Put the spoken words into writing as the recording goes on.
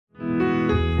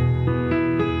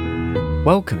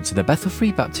Welcome to the Bethel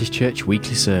Free Baptist Church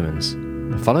Weekly Sermons.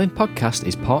 The following podcast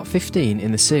is part 15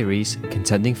 in the series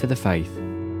Contending for the Faith.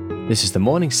 This is the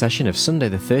morning session of Sunday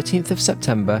the 13th of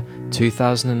September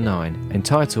 2009,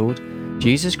 entitled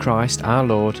Jesus Christ Our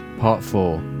Lord, Part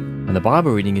 4, and the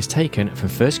Bible reading is taken from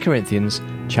 1 Corinthians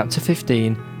chapter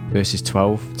 15, verses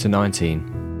 12 to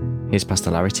 19. Here's Pastor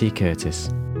Larry T.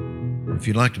 Curtis. If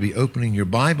you'd like to be opening your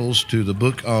Bibles to the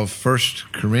book of 1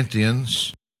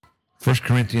 Corinthians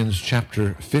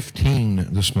chapter 15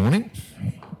 this morning.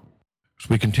 As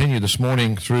we continue this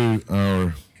morning through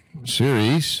our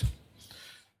series,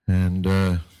 and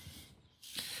up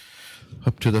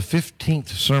to the 15th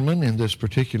sermon in this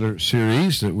particular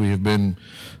series that we have been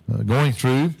going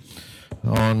through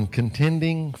on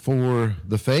contending for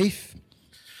the faith.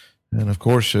 And of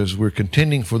course, as we're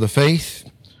contending for the faith,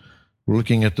 we're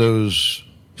looking at those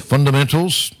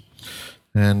fundamentals,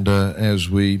 and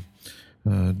as we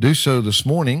do so this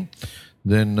morning,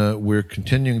 then we're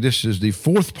continuing. This is the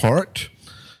fourth part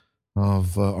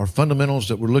of our fundamentals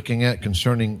that we're looking at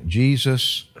concerning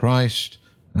Jesus Christ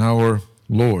our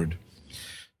Lord.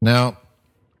 Now,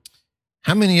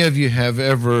 how many of you have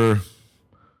ever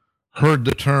heard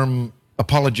the term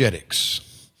apologetics?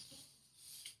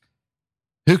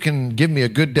 Who can give me a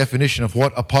good definition of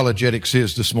what apologetics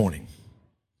is this morning?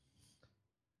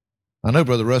 I know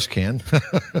Brother Russ can.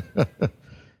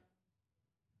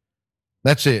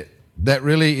 That's it. That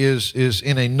really is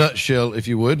in a nutshell, if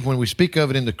you would. When we speak of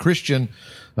it in the Christian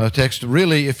text,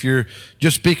 really, if you're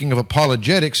just speaking of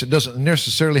apologetics, it doesn't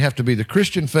necessarily have to be the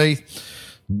Christian faith,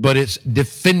 but it's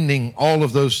defending all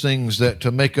of those things that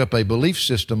make up a belief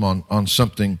system on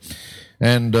something.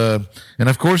 And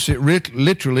of course, it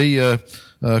literally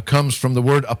comes from the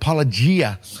word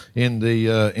apologia in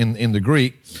the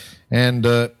Greek, and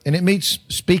it means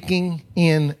speaking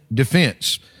in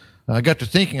defense. I got to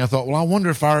thinking, I thought, well, I wonder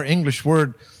if our English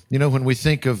word, when we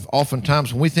think of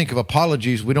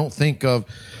apologies, we don't think of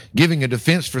giving a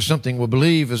defense for something we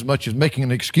believe as much as making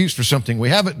an excuse for something we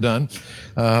haven't done.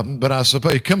 But I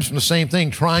suppose it comes from the same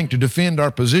thing, trying to defend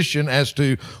our position as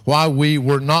to why we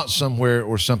were not somewhere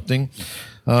or something.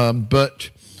 But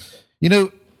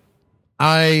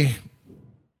I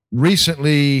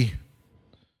recently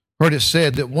heard it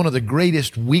said that one of the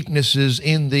greatest weaknesses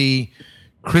in the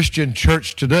Christian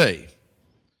church today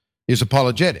is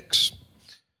apologetics.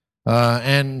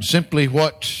 And simply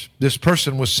what this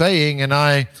person was saying, and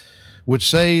I would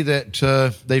say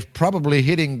that they've probably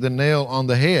hitting the nail on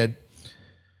the head,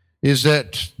 is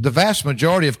that the vast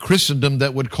majority of Christendom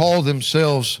that would call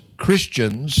themselves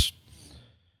Christians,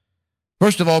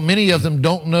 first of all, many of them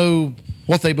don't know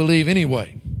what they believe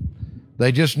anyway.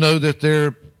 They just know that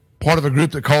they're part of a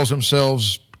group that calls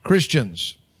themselves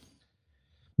Christians.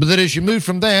 But that as you move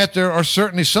from that, there are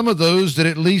certainly some of those that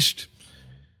at least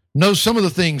know some of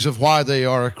the things of why they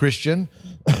are a Christian.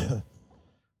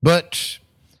 But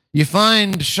you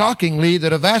find, shockingly,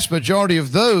 that a vast majority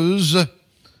of those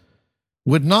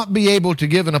would not be able to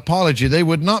give an apology. They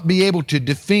would not be able to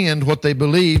defend what they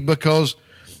believe, because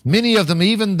many of them,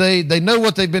 even they know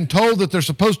what they've been told that they're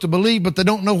supposed to believe, but they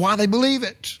don't know why they believe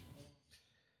it.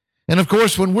 And of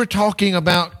course, when we're talking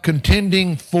about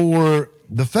contending for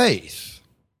the faith,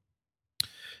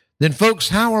 then folks,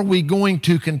 how are we going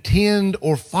to contend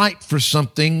or fight for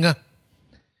something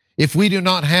if we do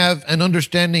not have an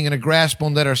understanding and a grasp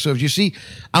on that ourselves? You see,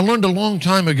 I learned a long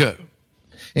time ago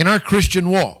in our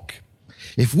Christian walk,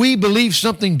 if we believe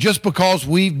something just because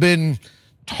we've been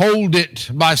told it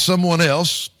by someone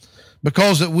else,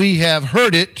 because that we have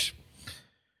heard it,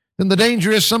 then the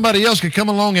danger is somebody else could come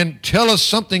along and tell us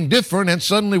something different, and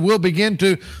suddenly we'll begin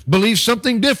to believe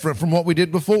something different from what we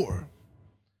did before.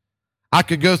 I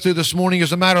could go through this morning,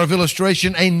 as a matter of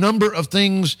illustration, a number of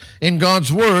things in God's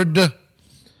Word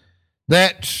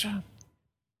that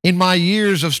in my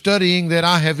years of studying that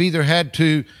I have either had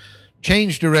to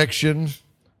change direction,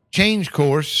 change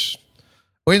course,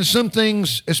 or in some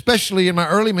things, especially in my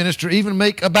early ministry, even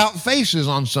make about faces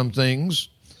on some things,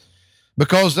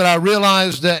 because that I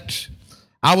realized that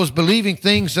I was believing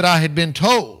things that I had been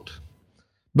told.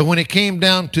 But when it came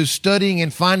down to studying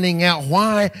and finding out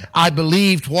why I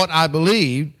believed what I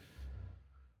believed,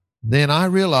 then I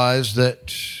realized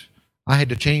that I had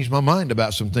to change my mind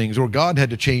about some things, or God had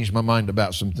to change my mind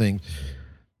about some things.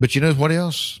 But you know what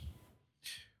else?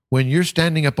 When you're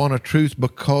standing up on a truth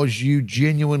because you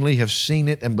genuinely have seen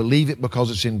it and believe it because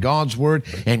it's in God's Word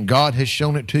and God has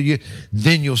shown it to you,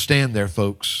 then you'll stand there,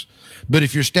 folks. But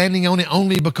if you're standing on it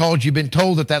only because you've been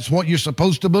told that that's what you're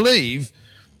supposed to believe,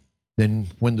 then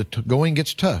when the going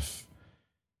gets tough,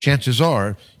 chances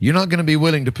are you're not going to be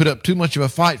willing to put up too much of a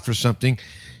fight for something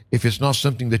if it's not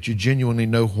something that you genuinely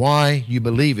know why you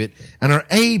believe it and are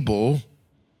able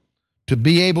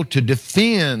to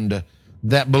defend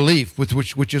that belief,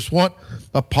 which is what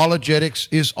apologetics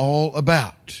is all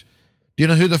about. Do you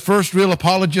know who the first real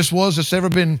apologist was that's ever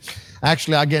been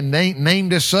actually, again,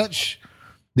 named as such?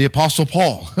 The Apostle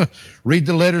Paul. Read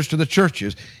the letters to the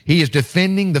churches. He is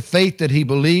defending the faith that he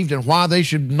believed and why they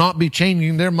should not be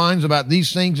changing their minds about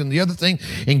these things and the other thing,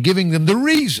 and giving them the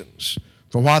reasons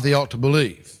for why they ought to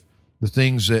believe the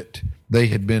things that they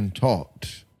had been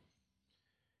taught.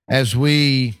 As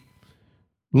we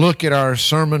look at our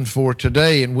sermon for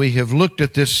today, and we have looked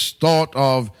at this thought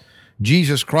of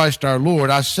Jesus Christ our Lord,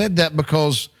 I said that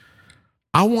because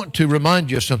I want to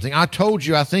remind you of something. I told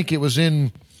you, I think it was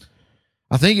in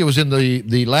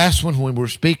the last one when we were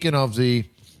speaking of the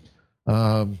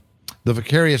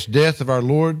vicarious death of our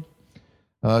Lord.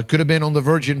 Could have been on the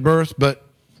virgin birth, but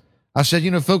I said,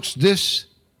 folks, this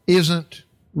isn't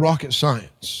rocket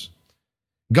science.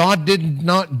 God did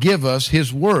not give us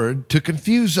His Word to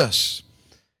confuse us.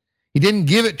 He didn't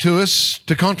give it to us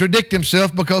to contradict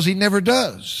Himself, because He never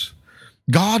does.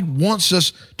 God wants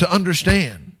us to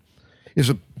understand. As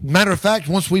a matter of fact,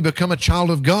 once we become a child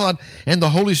of God and the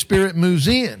Holy Spirit moves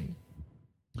in,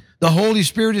 the Holy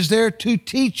Spirit is there to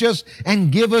teach us and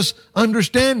give us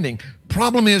understanding.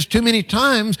 Problem is, too many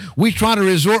times we try to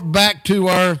resort back to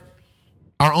our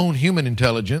own human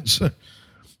intelligence,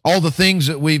 all the things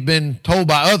that we've been told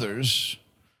by others,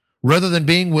 rather than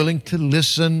being willing to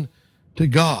listen to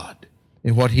God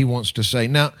and what He wants to say.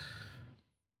 Now,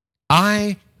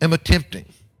 I am attempting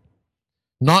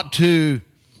not to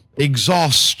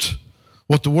exhaust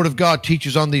what the Word of God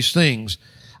teaches on these things.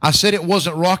 I said it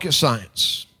wasn't rocket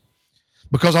science,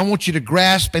 because I want you to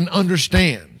grasp and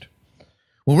understand.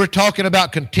 When we're talking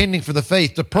about contending for the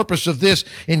faith, the purpose of this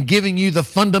in giving you the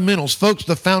fundamentals, folks,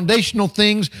 the foundational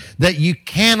things that you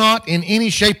cannot in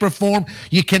any shape or form,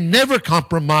 you can never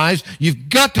compromise, you've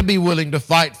got to be willing to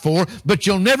fight for, but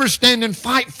you'll never stand and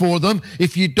fight for them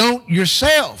if you don't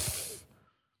yourself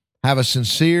have a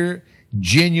sincere,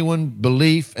 genuine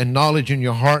belief and knowledge in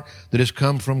your heart that has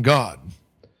come from God.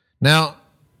 Now,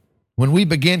 when we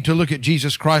begin to look at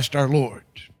Jesus Christ our Lord,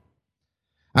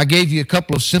 I gave you a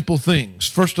couple of simple things.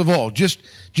 First of all, just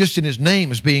in His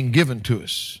name as being given to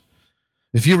us.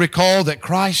 If you recall that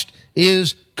Christ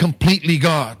is completely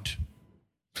God,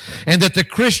 and that the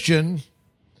Christian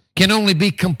can only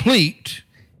be complete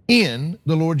in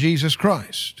the Lord Jesus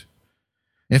Christ.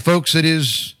 And folks, it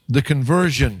is the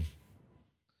conversion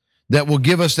that will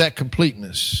give us that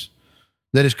completeness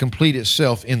that is complete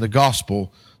itself in the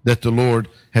gospel that the Lord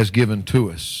has given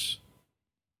to us.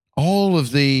 All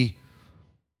of the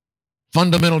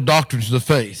fundamental doctrines of the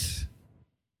faith,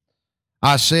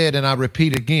 I said and I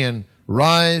repeat again,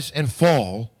 rise and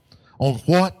fall on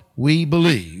what we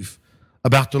believe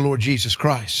about the Lord Jesus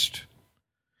Christ.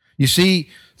 You see,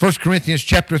 1 Corinthians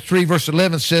chapter 3, verse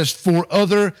 11 says, "For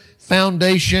other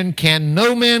foundation can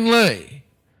no man lay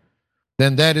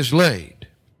than that is laid,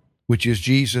 which is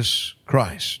Jesus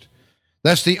Christ."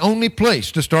 That's the only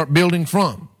place to start building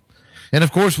from. And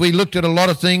of course, we looked at a lot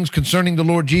of things concerning the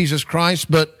Lord Jesus Christ,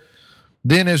 but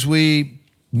then as we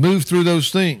move through those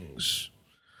things,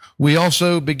 we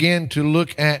also began to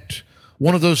look at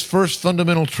one of those first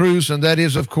fundamental truths, and that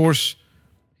is, of course,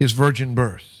 His virgin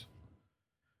birth.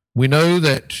 We know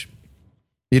that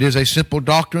it is a simple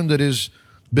doctrine that has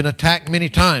been attacked many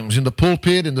times in the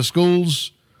pulpit, in the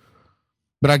schools,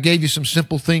 but I gave you some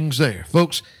simple things there.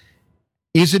 Folks,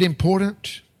 is it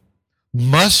important?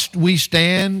 Must we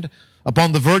stand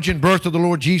upon the virgin birth of the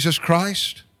Lord Jesus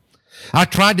Christ? I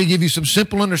tried to give you some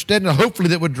simple understanding, hopefully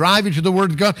that would drive you to the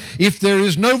Word of God. If there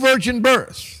is no virgin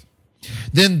birth,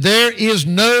 then there is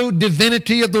no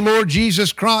divinity of the Lord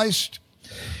Jesus Christ.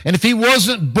 And if He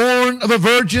wasn't born of a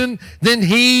virgin, then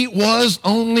He was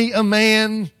only a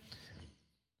man.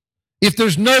 If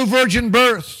there's no virgin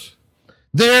birth,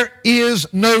 there is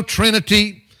no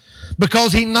Trinity,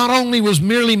 because He not only was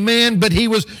merely man, but He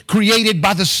was created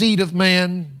by the seed of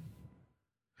man.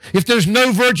 If there's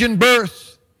no virgin birth,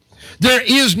 there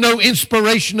is no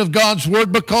inspiration of God's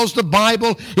Word, because the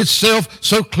Bible itself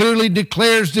so clearly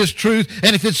declares this truth.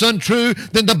 And if it's untrue,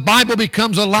 then the Bible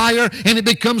becomes a liar and it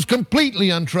becomes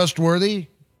completely untrustworthy.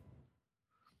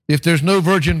 If there's no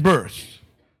virgin birth,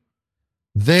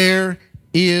 there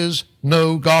is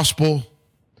no gospel.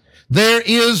 There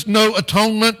is no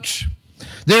atonement.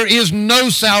 There is no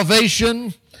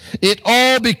salvation. It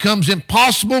all becomes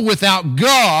impossible without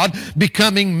God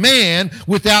becoming man,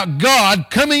 without God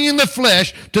coming in the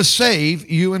flesh to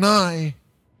save you and I.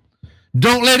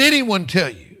 Don't let anyone tell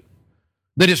you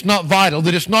that it's not vital,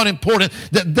 that it's not important,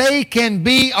 that they can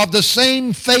be of the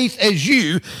same faith as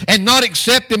you and not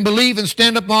accept and believe and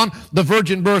stand upon the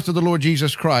virgin birth of the Lord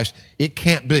Jesus Christ. It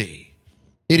can't be.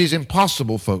 It is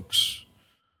impossible, folks.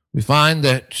 We find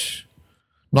that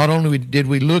not only did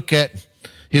we look at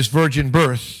his virgin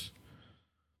birth,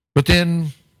 but then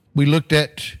we looked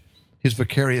at his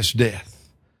vicarious death.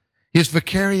 His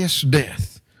vicarious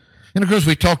death. And of course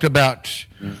we talked about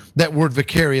that word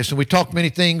vicarious, and we talked many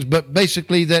things, but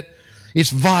basically that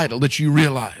it's vital that you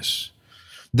realize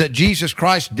that Jesus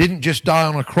Christ didn't just die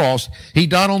on a cross. He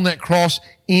died on that cross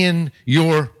in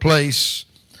your place.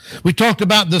 We talked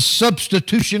about the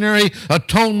substitutionary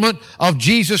atonement of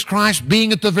Jesus Christ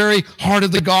being at the very heart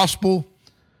of the gospel.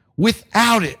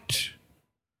 Without it,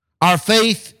 our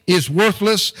faith is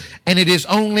worthless, and it is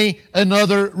only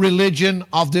another religion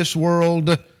of this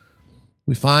world.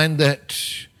 We find that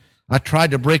I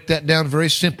tried to break that down very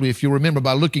simply, if you remember,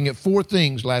 by looking at 4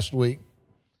 things last week.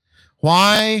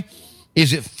 Why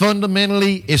is it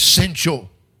fundamentally essential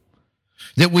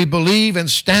that we believe and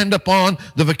stand upon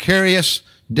the vicarious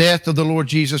death of the Lord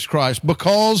Jesus Christ?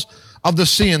 Because of the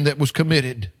sin that was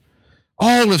committed.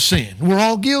 All have sinned. We're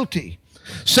all guilty.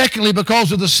 Secondly,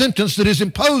 because of the sentence that is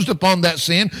imposed upon that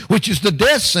sin, which is the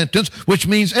death sentence, which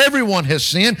means everyone has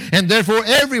sinned, and therefore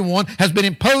everyone has been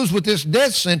imposed with this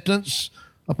death sentence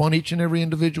upon each and every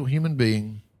individual human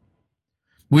being.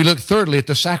 We look thirdly at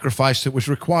the sacrifice that was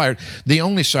required. The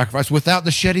only sacrifice. Without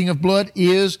the shedding of blood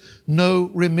is no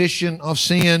remission of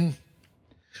sin.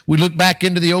 We look back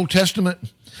into the Old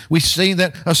Testament. We see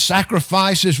that a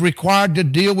sacrifice is required to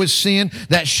deal with sin.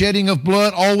 That shedding of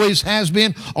blood always has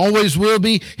been, always will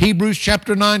be. Hebrews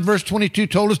chapter 9 verse 22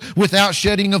 told us, without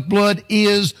shedding of blood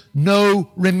is no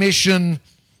remission.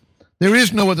 There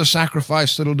is no other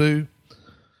sacrifice that'll do.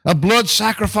 A blood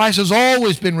sacrifice has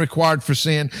always been required for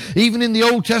sin. Even in the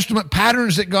Old Testament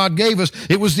patterns that God gave us,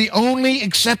 it was the only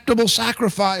acceptable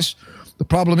sacrifice. The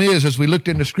problem is, as we looked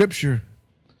into Scripture,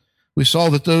 we saw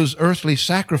that those earthly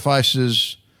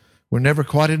sacrifices were never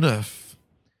quite enough.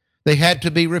 They had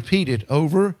to be repeated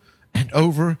over and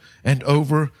over and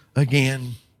over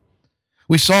again.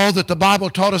 We saw that the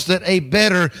Bible taught us that a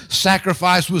better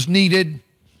sacrifice was needed,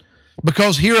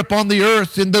 because here upon the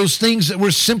earth, in those things that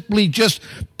were simply just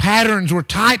patterns or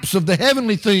types of the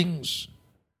heavenly things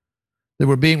that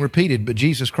were being repeated, but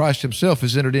Jesus Christ himself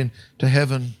has entered into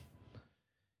heaven.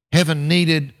 Heaven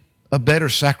needed a better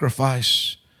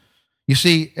sacrifice. You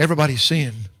see, everybody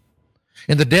sinned,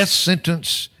 and the death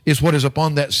sentence is what is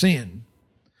upon that sin.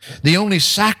 The only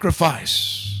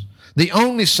sacrifice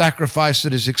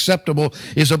that is acceptable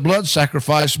is a blood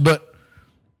sacrifice, but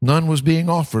none was being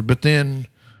offered. But then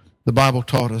the Bible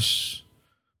taught us,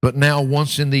 but now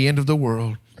once in the end of the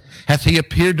world, hath he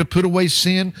appeared to put away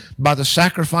sin by the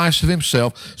sacrifice of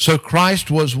himself. So Christ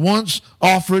was once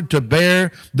offered to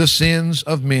bear the sins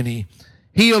of many.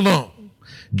 He alone,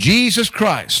 Jesus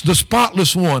Christ, the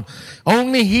spotless one,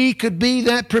 only he could be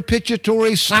that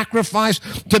propitiatory sacrifice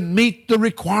to meet the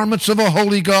requirements of a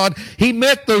holy God. He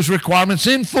met those requirements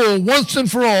in full, once and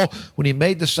for all, when he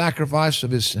made the sacrifice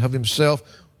of himself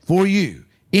for you,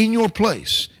 in your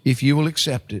place, if you will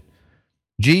accept it.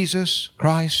 Jesus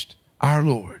Christ, our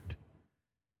Lord.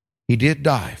 He did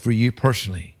die for you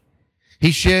personally.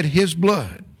 He shed his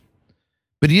blood,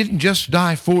 but he didn't just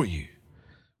die for you.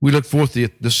 We look forth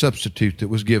at the substitute that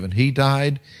was given. He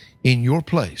died in your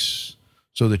place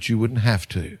so that you wouldn't have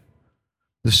to.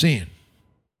 The sin,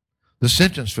 the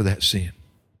sentence for that sin,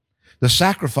 the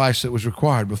sacrifice that was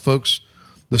required. But folks,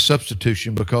 the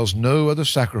substitution, because no other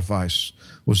sacrifice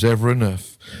was ever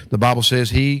enough. The Bible says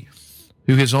he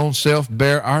who his own self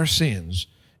bare our sins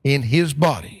in his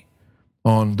body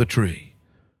on the tree.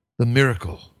 The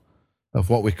miracle of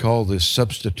what we call this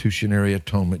substitutionary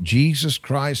atonement. Jesus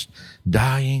Christ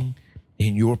dying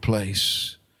in your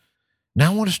place.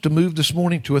 Now I want us to move this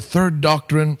morning to a third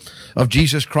doctrine of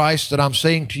Jesus Christ that I'm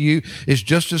saying to you is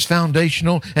just as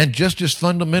foundational and just as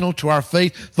fundamental to our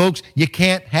faith. Folks, you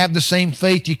can't have the same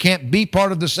faith. You can't be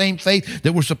part of the same faith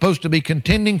that we're supposed to be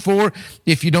contending for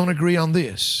if you don't agree on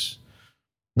this.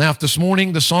 Now, if this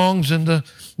morning the songs and the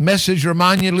message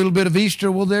remind you a little bit of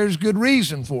Easter, well, there's good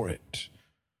reason for it.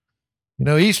 You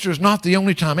know, Easter is not the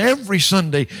only time. Every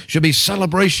Sunday should be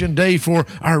celebration day for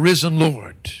our risen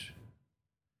Lord.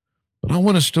 But I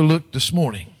want us to look this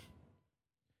morning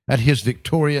at his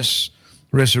victorious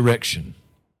resurrection.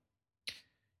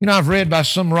 You know, I've read by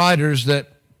some writers that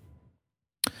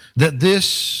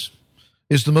this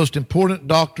is the most important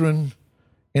doctrine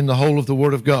in the whole of the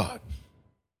Word of God.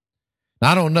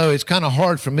 I don't know. It's kind of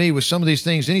hard for me with some of these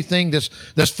things. Anything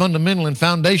that's fundamental and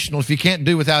foundational, if you can't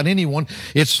do without anyone,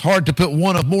 it's hard to put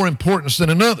one of more importance than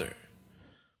another.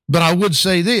 But I would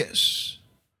say this,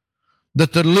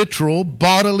 that the literal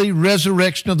bodily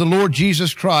resurrection of the Lord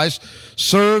Jesus Christ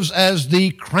serves as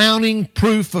the crowning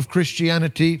proof of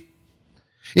Christianity.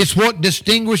 It's what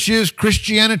distinguishes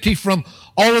Christianity from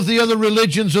all of the other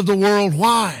religions of the world.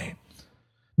 Why?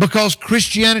 Because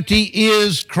Christianity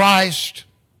is Christ.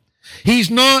 He's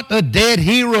not a dead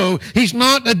hero. He's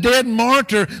not a dead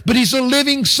martyr, but he's a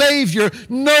living Savior.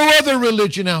 No other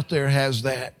religion out there has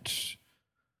that.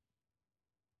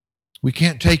 We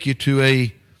can't take you to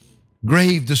a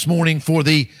grave this morning for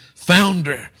the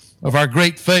founder of our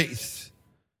great faith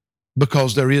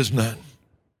because there is none.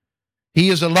 He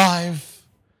is alive,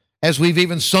 as we've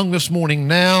even sung this morning,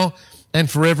 now and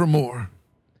forevermore.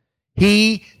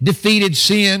 He defeated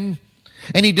sin,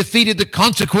 and he defeated the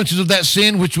consequences of that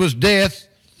sin, which was death,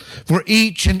 for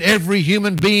each and every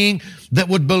human being that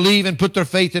would believe and put their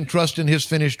faith and trust in his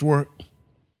finished work.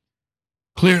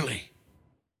 Clearly,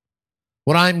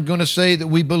 what I'm going to say that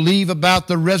we believe about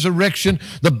the resurrection,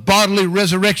 the bodily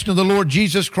resurrection of the Lord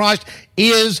Jesus Christ,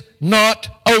 is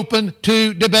not open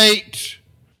to debate.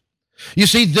 You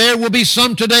see, there will be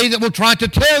some today that will try to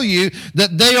tell you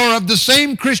that they are of the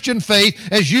same Christian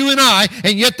faith as you and I,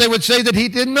 and yet they would say that he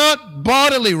did not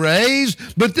bodily raise,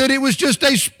 but that it was just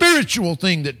a spiritual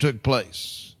thing that took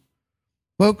place.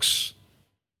 Folks,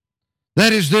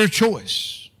 that is their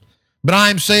choice. But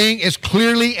I'm saying as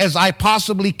clearly as I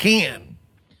possibly can,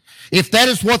 if that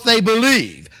is what they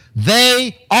believe,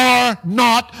 they are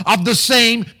not of the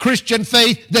same Christian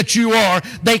faith that you are.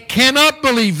 They cannot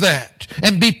believe that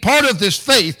and be part of this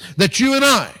faith that you and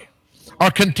I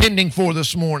are contending for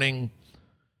this morning.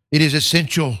 It is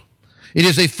essential. It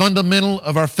is a fundamental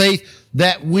of our faith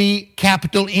that we,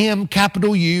 capital M,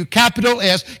 capital U, capital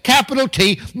S, capital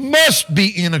T, must be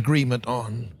in agreement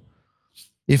on.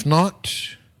 If not,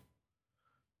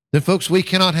 then folks, we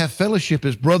cannot have fellowship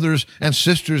as brothers and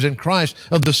sisters in Christ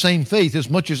of the same faith, as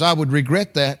much as I would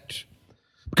regret that,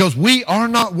 because we are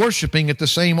not worshiping at the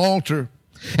same altar,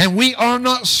 and we are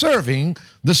not serving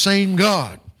the same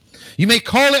God. You may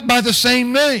call it by the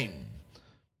same name,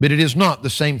 but it is not the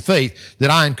same faith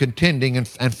that I am contending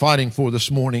and fighting for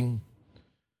this morning.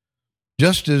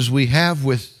 Just as we have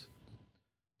with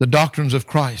the doctrines of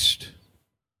Christ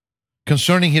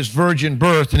concerning his virgin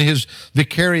birth and his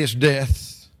vicarious death,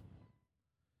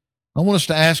 I want us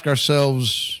to ask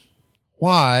ourselves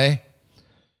why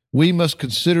we must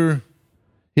consider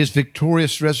his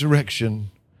victorious resurrection.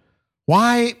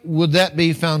 Why would that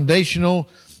be foundational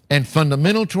and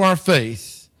fundamental to our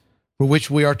faith for which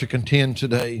we are to contend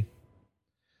today?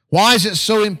 Why is it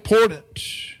so important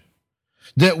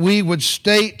that we would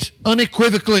state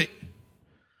unequivocally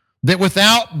that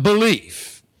without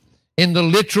belief in the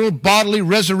literal bodily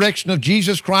resurrection of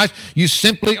Jesus Christ, you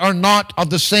simply are not of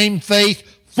the same faith?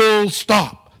 Full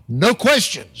stop. No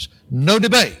questions, no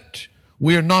debate.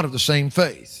 We are not of the same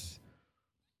faith.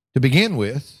 To begin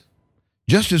with,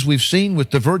 just as we've seen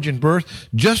with the virgin birth,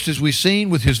 just as we've seen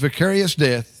with his vicarious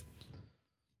death,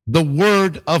 the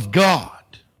Word of God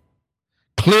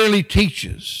clearly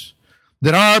teaches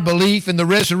that our belief in the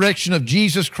resurrection of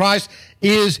Jesus Christ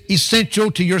is essential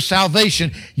to your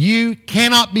salvation. You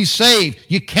cannot be saved.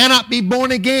 You cannot be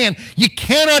born again. You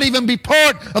cannot even be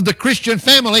part of the Christian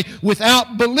family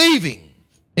without believing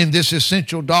in this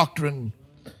essential doctrine.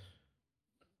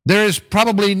 There is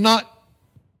probably not,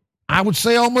 I would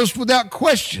say almost without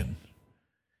question,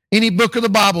 any book of the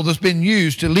Bible that's been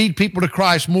used to lead people to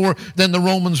Christ more than the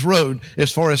Romans Road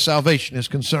as far as salvation is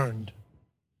concerned.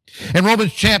 And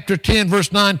Romans chapter 10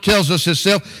 verse 9 tells us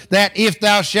itself that if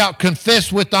thou shalt confess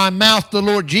with thy mouth the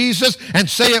Lord Jesus, and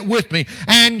say it with me,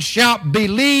 and shalt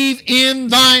believe in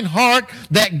thine heart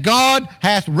that God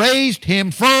hath raised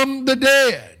him from the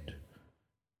dead,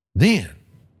 then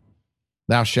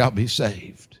thou shalt be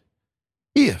saved.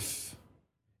 If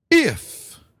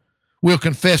we'll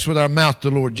confess with our mouth the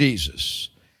Lord Jesus,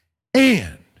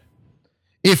 and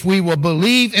if we will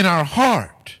believe in our heart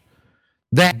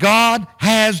that God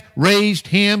has raised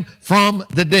him from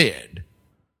the dead,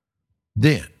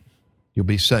 then you'll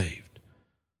be saved.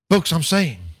 Folks, I'm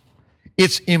saying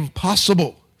it's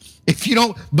impossible. If you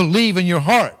don't believe in your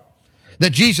heart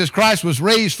that Jesus Christ was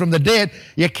raised from the dead,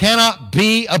 you cannot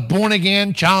be a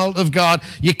born-again child of God.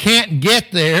 You can't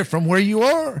get there from where you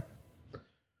are.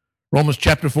 Romans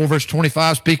chapter 4 verse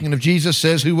 25, speaking of Jesus,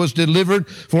 says, who was delivered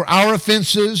for our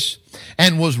offenses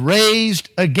and was raised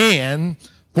again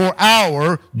for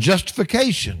our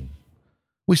justification.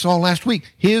 We saw last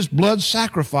week, his blood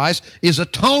sacrifice is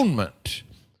atonement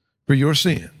for your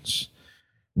sins.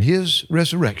 And His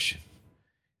resurrection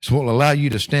is what will allow you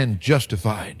to stand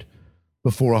justified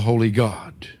before a holy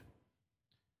God.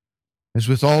 As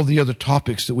with all the other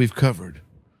topics that we've covered,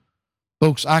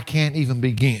 folks, I can't even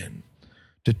begin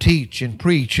to teach and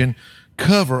preach and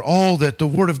cover all that the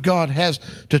Word of God has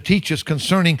to teach us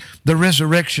concerning the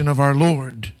resurrection of our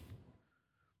Lord.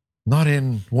 Not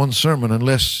in one sermon,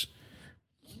 unless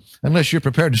you're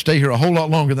prepared to stay here a whole lot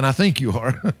longer than I think you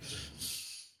are.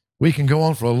 We can go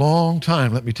on for a long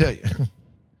time, let me tell you.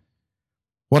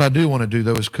 What I do want to do,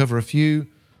 though, is cover a few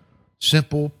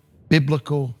simple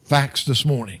biblical facts this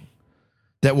morning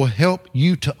that will help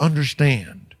you to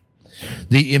understand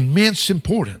the immense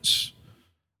importance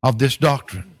of this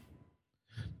doctrine,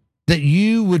 that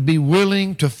you would be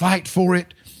willing to fight for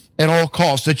it at all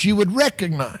costs, that you would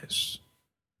recognize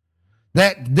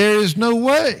that there is no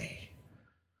way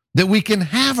that we can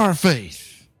have our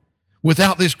faith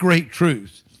without this great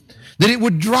truth, that it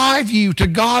would drive you to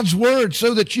God's Word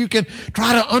so that you can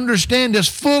try to understand as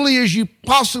fully as you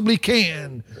possibly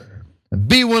can and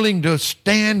be willing to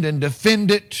stand and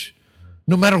defend it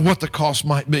no matter what the cost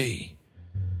might be,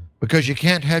 because you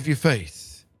can't have your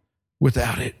faith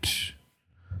without it.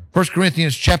 1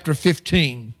 Corinthians chapter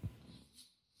 15,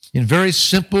 in very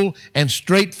simple and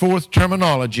straightforward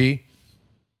terminology,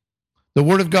 the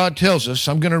Word of God tells us,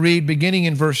 I'm going to read beginning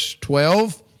in verse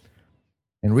 12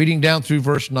 and reading down through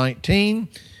verse 19,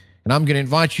 and I'm going to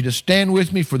invite you to stand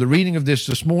with me for the reading of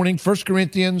this morning. 1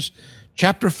 Corinthians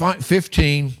chapter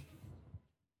 15,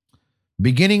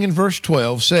 beginning in verse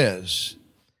 12, says,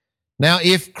 Now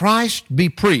if Christ be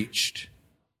preached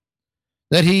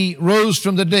that He rose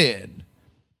from the dead,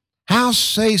 how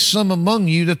say some among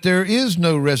you that there is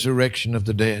no resurrection of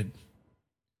the dead?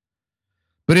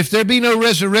 But if there be no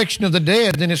resurrection of the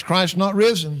dead, then is Christ not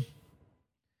risen?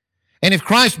 And if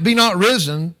Christ be not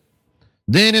risen,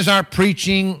 then is our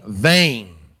preaching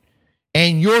vain,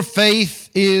 and your faith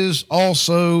is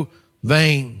also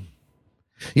vain.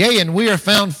 Yea, and we are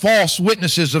found false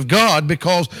witnesses of God,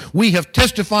 because we have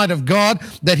testified of God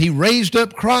that He raised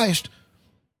up Christ,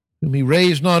 whom He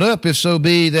raised not up, if so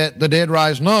be that the dead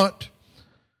rise not.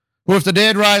 For if the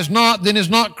dead rise not, then is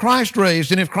not Christ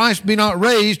raised. And if Christ be not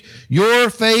raised, your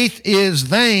faith is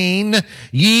vain.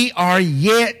 Ye are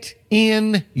yet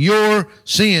in your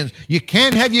sins. You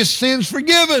can't have your sins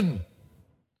forgiven.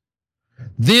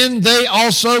 Then they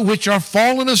also which are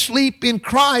fallen asleep in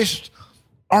Christ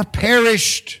are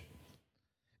perished.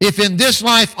 If in this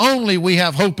life only we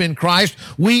have hope in Christ,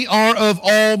 we are of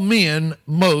all men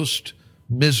most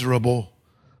miserable.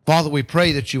 Father, we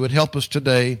pray that you would help us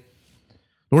today,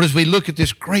 Lord, as we look at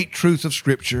this great truth of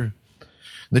Scripture,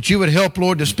 that you would help,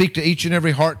 Lord, to speak to each and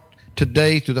every heart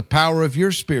today through the power of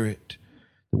your Spirit,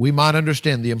 that we might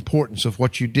understand the importance of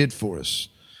what you did for us,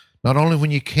 not only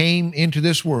when you came into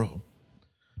this world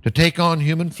to take on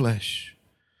human flesh,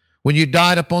 when you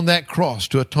died upon that cross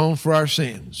to atone for our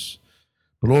sins,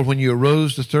 but Lord, when you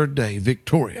arose the third day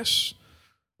victorious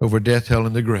over death, hell,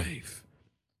 and the grave.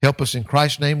 Help us in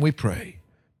Christ's name we pray.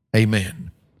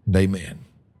 Amen and amen.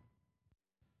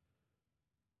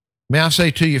 May I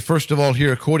say to you, first of all,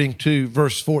 here, according to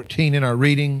verse 14 in our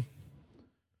reading,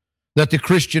 that the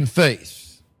Christian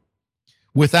faith,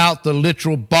 without the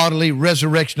literal bodily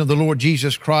resurrection of the Lord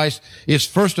Jesus Christ, is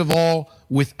first of all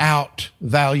without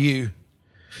value.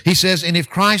 He says, and if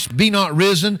Christ be not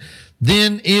risen,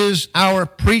 then is our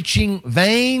preaching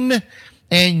vain,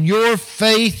 and your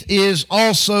faith is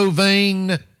also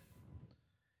vain.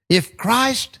 If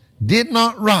Christ did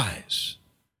not rise,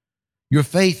 your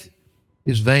faith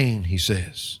is vain, he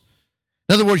says.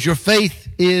 In other words, your faith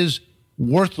is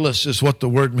worthless, is what the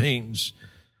word means.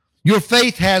 Your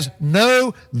faith has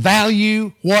no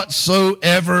value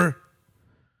whatsoever.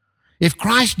 If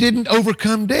Christ didn't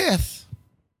overcome death,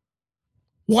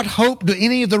 what hope do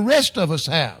any of the rest of us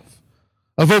have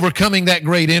of overcoming that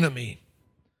great enemy?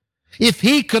 If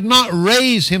he could not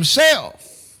raise himself,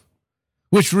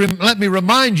 which, let me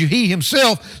remind you, he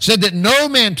himself said that no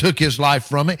man took his life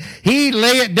from it. He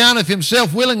lay it down of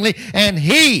himself willingly, and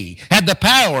he had the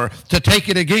power to take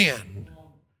it again.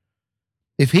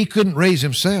 If he couldn't raise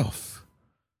himself,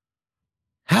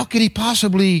 how could he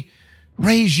possibly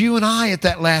raise you and I at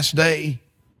that last day?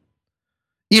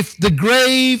 If the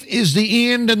grave is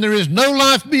the end and there is no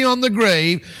life beyond the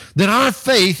grave, then our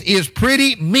faith is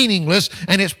pretty meaningless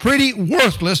and it's pretty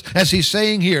worthless, as he's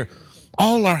saying here.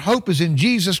 All our hope is in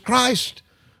Jesus Christ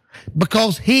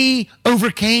because he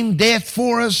overcame death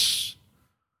for us.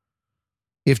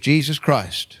 If Jesus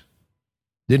Christ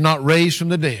did not raise from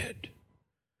the dead,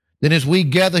 then as we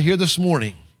gather here this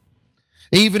morning,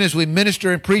 even as we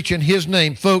minister and preach in his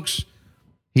name, folks,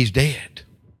 he's dead.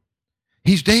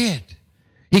 He's dead.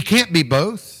 He can't be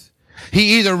both.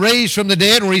 He either raised from the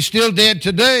dead or he's still dead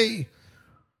today.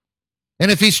 And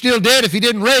if he's still dead, if he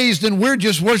didn't raise, then we're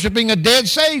just worshiping a dead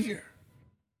Savior.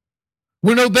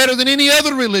 We're no better than any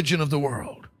other religion of the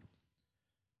world.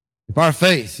 If our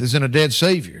faith is in a dead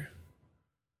Savior,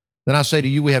 then I say to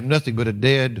you, we have nothing but a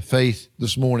dead faith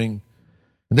this morning.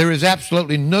 And there is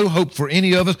absolutely no hope for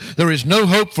any of us. There is no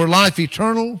hope for life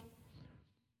eternal.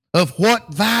 Of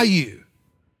what value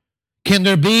can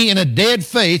there be in a dead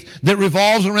faith that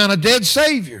revolves around a dead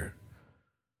Savior?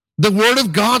 The Word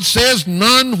of God says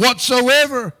none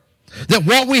whatsoever. That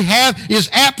what we have is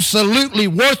absolutely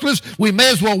worthless. We may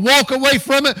as well walk away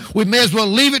from it. We may as well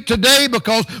leave it today,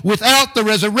 because without the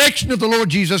resurrection of the Lord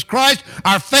Jesus Christ,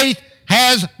 our faith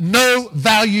has no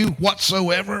value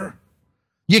whatsoever.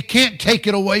 You can't take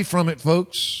it away from it,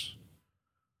 folks.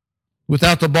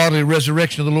 Without the bodily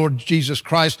resurrection of the Lord Jesus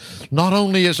Christ, not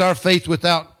only is our faith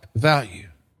without value,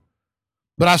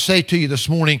 but I say to you this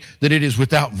morning that it is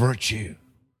without virtue.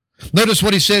 Notice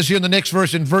what he says here in the next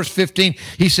verse, in verse 15.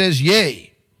 He says,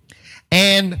 yea,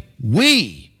 and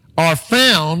we are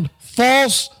found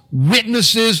false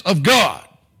witnesses of God,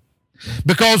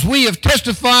 because we have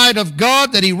testified of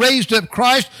God that he raised up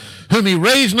Christ, whom he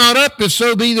raised not up, if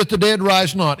so be that the dead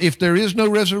rise not. If there is no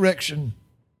resurrection,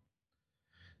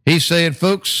 he's saying,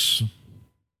 folks,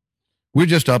 we're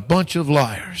just a bunch of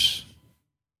liars.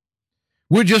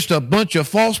 We're just a bunch of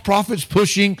false prophets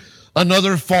pushing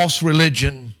another false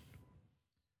religion.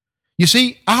 You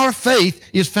see, our faith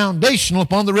is foundational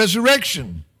upon the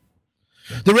resurrection.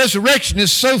 The resurrection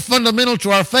is so fundamental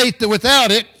to our faith that without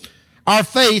it, our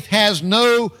faith has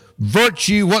no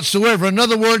virtue whatsoever. In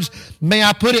other words, may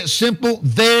I put it simple,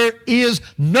 there is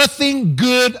nothing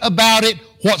good about it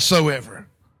whatsoever.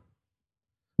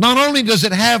 Not only does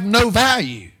it have no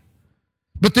value,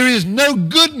 but there is no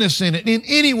goodness in it in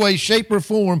any way, shape, or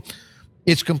form.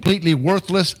 It's completely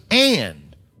worthless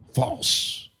and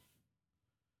false.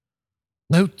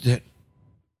 Note that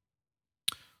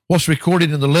what's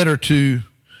recorded in the letter to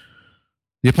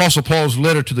the Apostle Paul's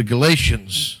letter to the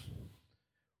Galatians.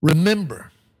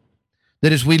 Remember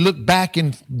that as we look back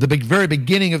in the very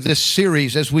beginning of this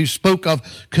series, as we spoke of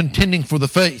contending for the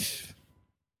faith,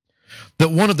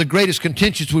 that one of the greatest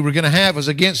contentions we were going to have was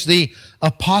against the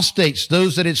apostates,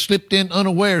 those that had slipped in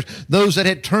unawares, those that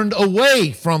had turned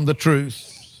away from the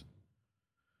truth.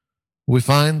 We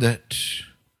find that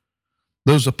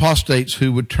those apostates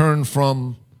who would turn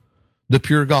from the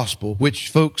pure gospel, which,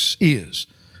 folks, is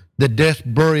the death,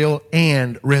 burial,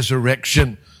 and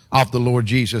resurrection of the Lord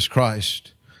Jesus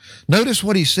Christ. Notice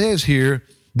what he says here,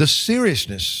 the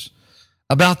seriousness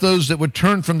about those that would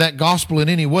turn from that gospel in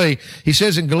any way. He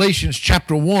says in Galatians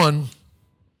chapter 1,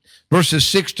 verses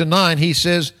 6 to 9, he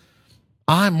says,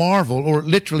 I marvel, or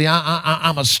literally,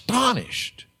 I'm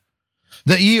astonished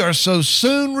that ye are so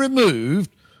soon removed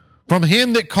from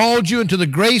him that called you into the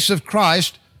grace of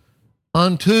Christ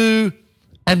unto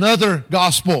another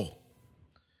gospel,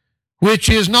 which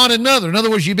is not another. In other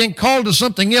words, you've been called to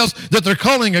something else that they're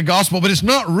calling a gospel, but it's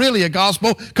not really a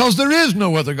gospel, because there is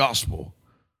no other gospel.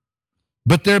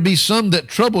 But there be some that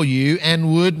trouble you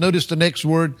and would, notice the next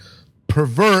word,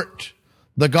 pervert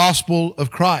the gospel of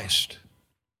Christ.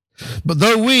 But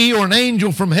though we or an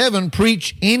angel from heaven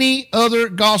preach any other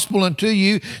gospel unto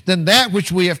you than that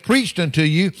which we have preached unto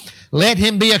you, let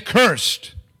him be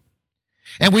accursed.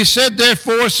 And we said,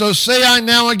 therefore, so say I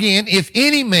now again, if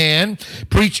any man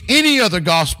preach any other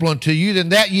gospel unto you than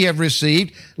that ye have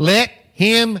received, let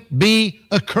him be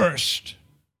accursed.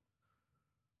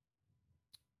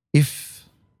 If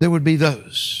there would be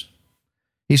those,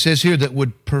 he says here, that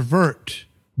would pervert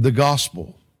the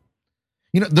gospel.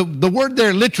 You know, the word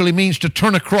there literally means to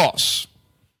turn across.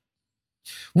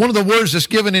 One of the words that's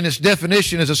given in its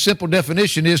definition, as a simple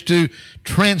definition, is to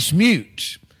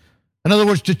transmute. In other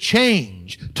words, to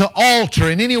change, to alter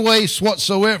in any way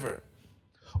whatsoever,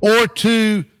 or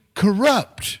to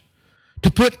corrupt, to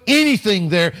put anything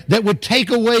there that would take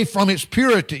away from its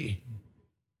purity.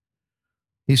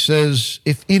 He says,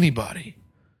 if anybody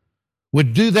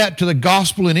would do that to the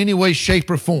gospel in any way, shape,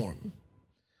 or form,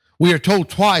 we are told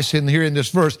twice here in this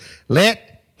verse,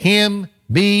 let him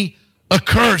be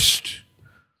accursed,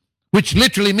 which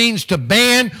literally means to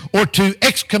ban or to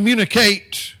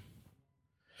excommunicate.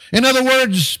 In other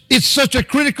words, it's such a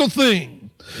critical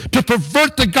thing to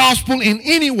pervert the gospel in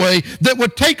any way that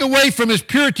would take away from his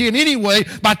purity in any way,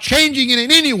 by changing it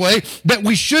in any way, that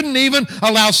we shouldn't even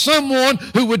allow someone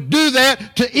who would do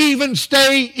that to even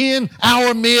stay in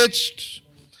our midst.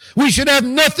 We should have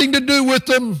nothing to do with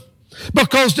them.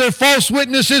 because they're false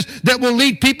witnesses that will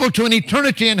lead people to an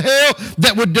eternity in hell,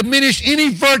 that would diminish any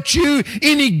virtue,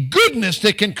 any goodness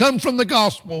that can come from the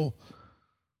gospel,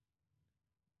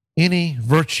 any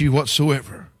virtue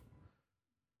whatsoever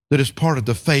that is part of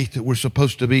the faith that we're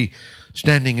supposed to be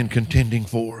standing and contending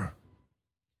for.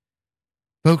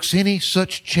 Folks, any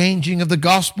such changing of the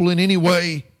gospel in any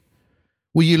way,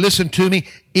 will you listen to me?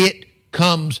 It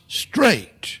comes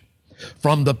straight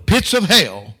from the pits of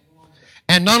hell,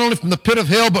 and not only from the pit of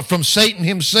hell, but from Satan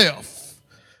himself.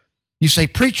 You say,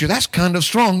 preacher, that's kind of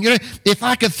strong. You know, if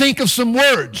I could think of some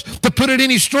words to put it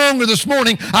any stronger this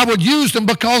morning, I would use them,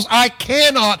 because I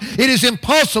cannot. It is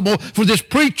impossible for this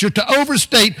preacher to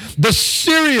overstate the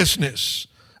seriousness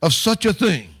of such a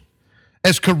thing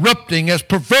as corrupting, as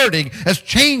perverting, as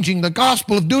changing the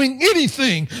gospel, of doing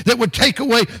anything that would take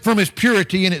away from its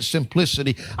purity and its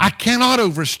simplicity. I cannot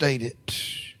overstate it.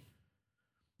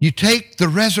 You take the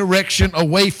resurrection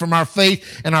away from our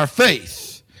faith, and our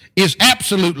faith is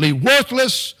absolutely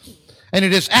worthless, and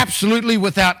it is absolutely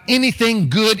without anything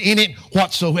good in it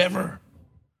whatsoever.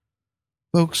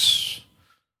 Folks,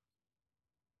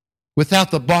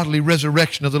 without the bodily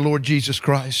resurrection of the Lord Jesus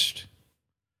Christ,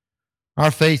 our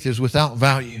faith is without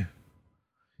value.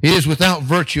 It is without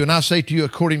virtue. And I say to you,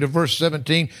 according to verse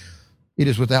 17, it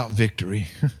is without victory.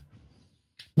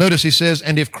 Notice he says,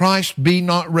 and if Christ be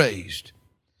not raised,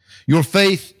 your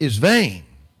faith is vain.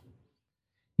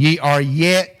 Ye are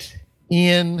yet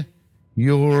in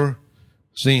your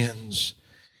sins.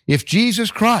 If Jesus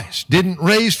Christ didn't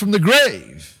raise from the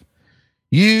grave,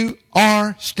 you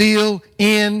are still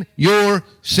in your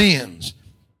sins.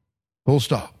 Full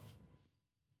stop.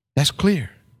 That's clear.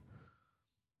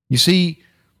 You see,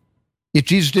 if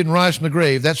Jesus didn't rise from the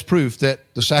grave, that's proof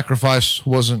that the sacrifice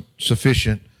wasn't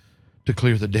sufficient to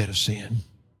clear the debt of sin.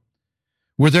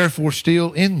 We're therefore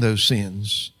still in those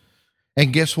sins.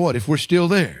 And guess what? If we're still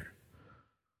there,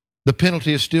 the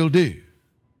penalty is still due.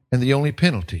 And the only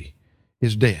penalty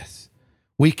is death.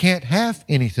 We can't have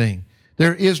anything.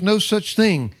 There is no such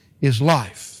thing as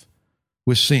life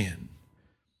with sin.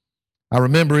 I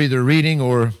remember either reading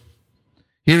or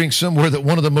hearing somewhere that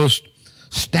one of the most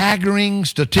staggering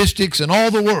statistics in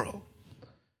all the world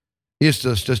is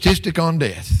the statistic on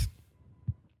death.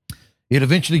 It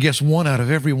eventually gets one out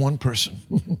of every one person.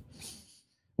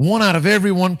 One out of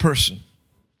every one person.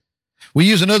 We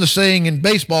use another saying in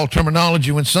baseball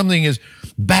terminology when something is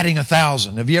batting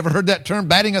 1,000. Have you ever heard that term,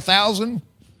 batting 1,000?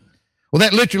 Well,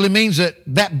 that literally means that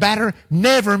that batter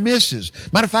never misses.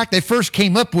 Matter of fact, they first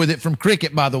came up with it from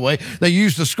cricket, by the way. They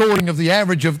used the scoring of the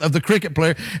average of the cricket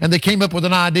player, and they came up with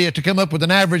an idea to come up with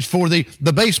an average for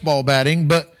the baseball batting.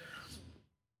 But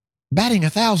batting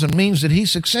 1,000 means that he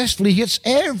successfully hits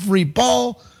every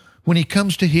ball when he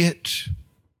comes to hit.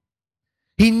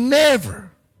 He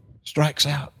never strikes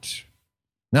out.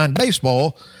 Now, in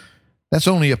baseball, that's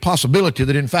only a possibility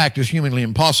that, in fact, is humanly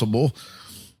impossible.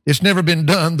 It's never been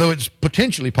done, though it's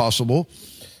potentially possible.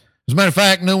 As a matter of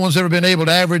fact, no one's ever been able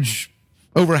to average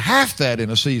over half that in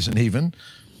a season even.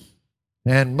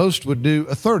 And most would do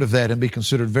a third of that and be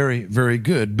considered very, very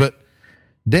good. But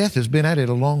death has been at it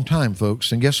a long time,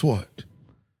 folks. And guess what?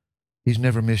 He's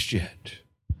never missed yet.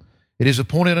 It is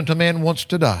appointed unto man once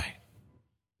to die.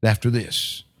 After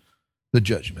this, the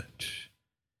judgment.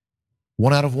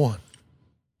 One out of one.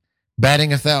 Batting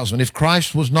 1,000. If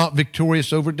Christ was not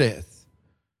victorious over death,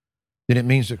 then it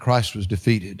means that Christ was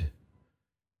defeated,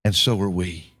 and so are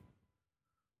we.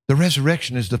 The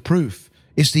resurrection is the proof.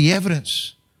 It's the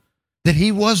evidence that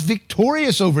he was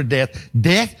victorious over death.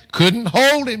 Death couldn't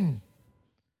hold him.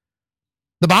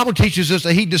 The Bible teaches us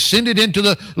that he descended into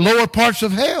the lower parts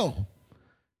of hell.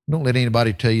 Don't let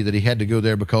anybody tell you that he had to go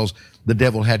there because the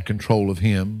devil had control of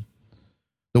him.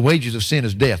 The wages of sin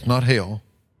is death, not hell.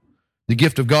 The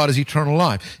gift of God is eternal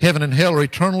life. Heaven and hell are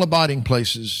eternal abiding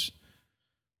places.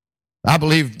 I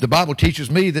believe the Bible teaches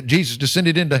me that Jesus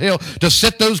descended into hell to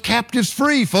set those captives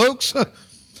free, folks.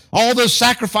 All those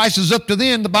sacrifices up to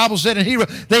then, the Bible said in Hebrew,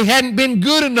 they hadn't been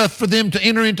good enough for them to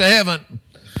enter into heaven.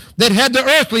 They'd had the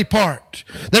earthly part.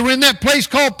 They were in that place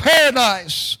called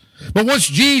paradise. But once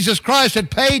Jesus Christ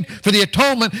had paid for the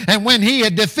atonement, and when he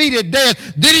had defeated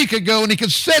death, then he could go and he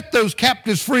could set those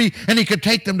captives free and he could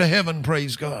take them to heaven,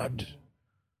 praise God.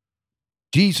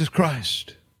 Jesus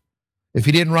Christ, if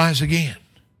he didn't rise again,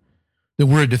 then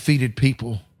we're a defeated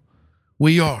people.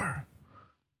 We are.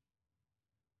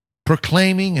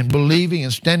 Proclaiming and believing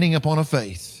and standing upon a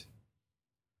faith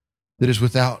that is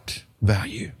without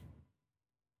value,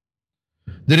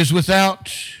 that is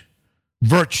without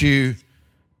virtue,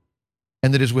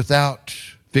 and that is without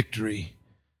victory.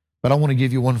 But I want to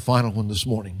give you one final one this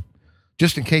morning,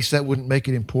 just in case that wouldn't make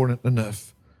it important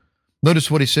enough.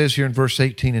 Notice what he says here in verse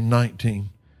 18 and 19.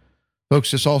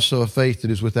 Folks, it's also a faith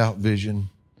that is without vision.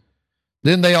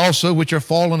 Then they also which are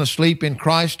fallen asleep in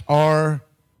Christ are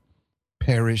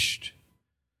perished.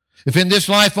 If in this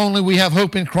life only we have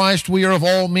hope in Christ, we are of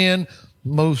all men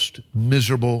most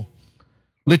miserable.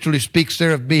 Literally speaks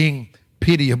there of being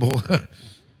pitiable.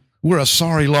 We're a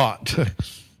sorry lot.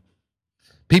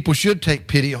 People should take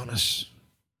pity on us.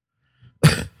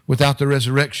 Without the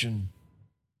resurrection,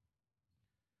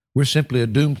 we're simply a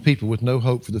doomed people with no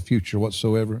hope for the future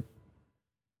whatsoever.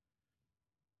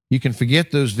 You can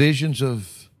forget those visions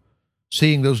of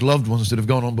seeing those loved ones that have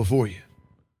gone on before you.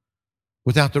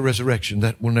 Without the resurrection,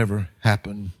 that will never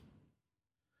happen.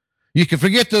 You can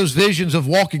forget those visions of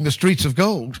walking the streets of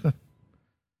gold,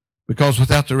 because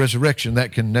without the resurrection,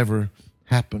 that can never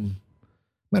happen.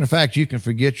 Matter of fact, you can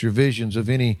forget your visions of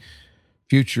any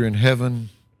future in heaven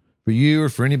for you or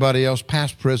for anybody else,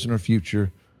 past, present, or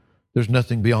future. There's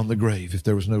nothing beyond the grave if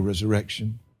there was no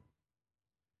resurrection.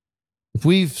 If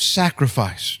we've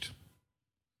sacrificed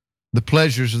the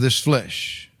pleasures of this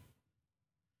flesh,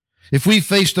 if we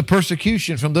face the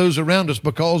persecution from those around us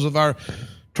because of our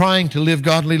trying to live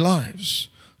godly lives,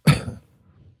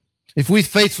 if we've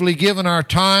faithfully given our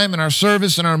time and our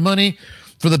service and our money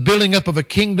for the building up of a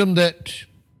kingdom that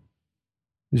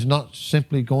is not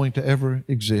simply going to ever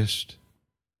exist,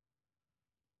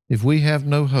 if we have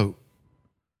no hope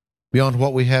beyond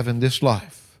what we have in this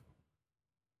life,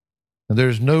 and there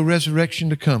is no resurrection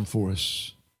to come for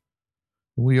us,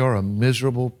 we are a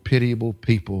miserable, pitiable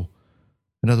people.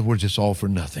 In other words, it's all for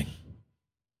nothing.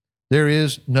 There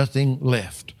is nothing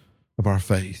left of our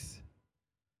faith.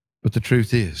 But the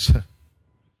truth is,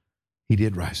 He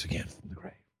did rise again from the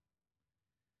grave.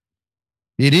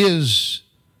 It is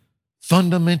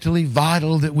fundamentally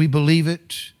vital that we believe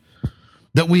it,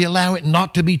 that we allow it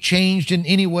not to be changed in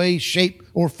any way, shape,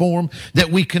 or form, that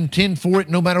we contend for it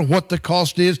no matter what the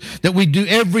cost is, that we do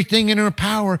everything in our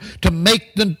power to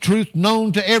make the truth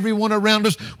known to everyone around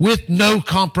us with no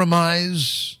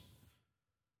compromise.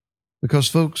 Because,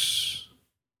 folks,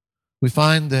 we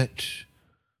find that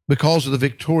because of the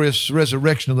victorious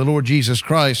resurrection of the Lord Jesus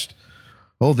Christ,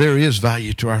 there is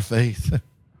value to our faith.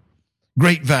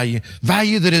 Great value.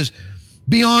 Value that is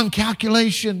beyond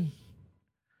calculation.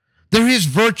 There is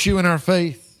virtue in our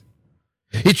faith.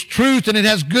 It's truth, and it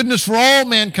has goodness for all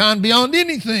mankind beyond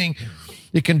anything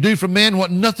it can do for man what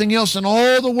nothing else in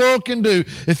all the world can do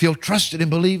if you'll trust it and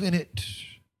believe in it.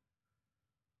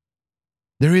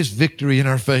 There is victory in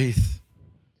our faith.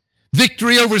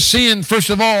 Victory over sin, first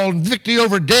of all, victory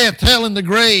over death, hell, and the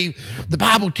grave. The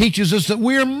Bible teaches us that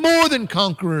we are more than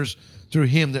conquerors through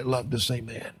Him that loved us.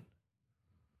 Amen.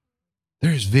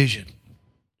 There is vision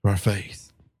for our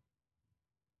faith.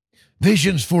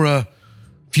 Visions for a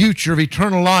future of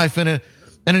eternal life and an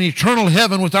eternal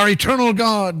heaven with our eternal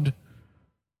God,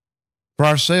 for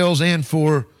ourselves and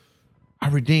for our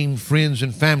redeemed friends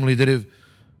and family that have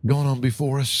gone on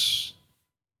before us.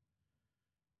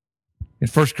 In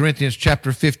 1 Corinthians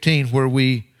chapter 15, where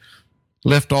we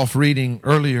left off reading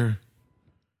earlier,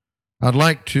 I'd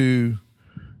like to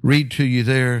read to you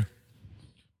there,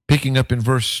 picking up in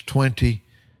verse 20.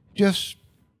 Just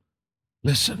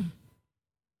listen.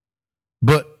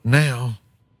 But now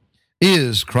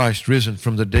is Christ risen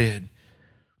from the dead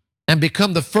and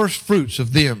become the first fruits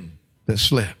of them that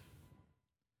slept.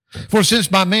 For since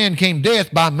by man came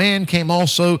death, by man came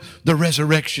also the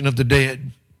resurrection of the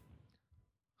dead.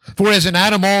 For as in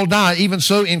Adam all die, even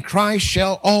so in Christ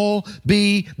shall all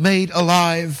be made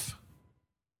alive.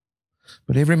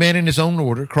 But every man in his own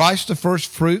order, Christ the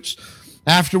first fruits,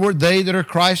 afterward they that are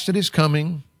Christ at His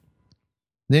coming,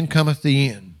 then cometh the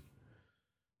end.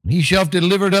 He shall have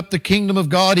delivered up the kingdom of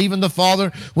God, even the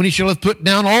Father, when He shall have put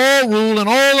down all rule and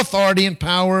all authority and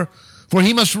power, for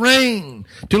He must reign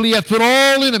till He hath put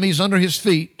all enemies under His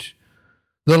feet.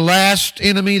 The last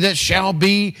enemy that shall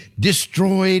be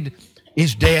destroyed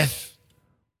is death.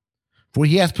 For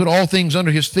He hath put all things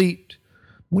under His feet.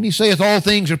 When He saith all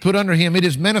things are put under Him, it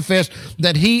is manifest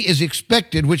that He is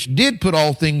expected which did put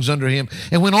all things under Him.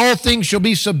 And when all things shall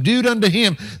be subdued unto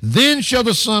Him, then shall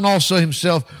the Son also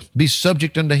Himself be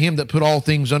subject unto Him that put all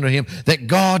things under Him, that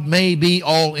God may be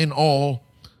all in all.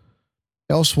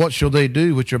 Else what shall they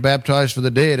do which are baptized for the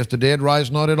dead, if the dead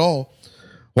rise not at all?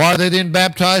 Why are they then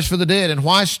baptized for the dead? And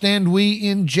why stand we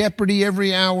in jeopardy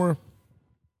every hour?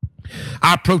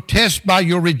 I protest by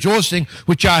your rejoicing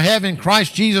which I have in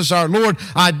Christ Jesus our Lord,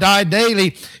 I die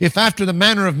daily. If after the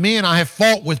manner of men I have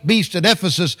fought with beasts at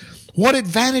Ephesus, what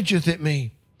advantageth it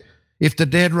me if the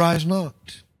dead rise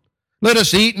not? Let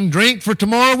us eat and drink, for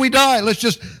tomorrow we die. Let's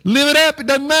just live it up. It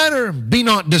doesn't matter. Be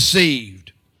not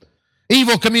deceived.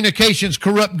 Evil communications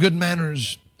corrupt good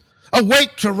manners.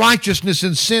 Awake to righteousness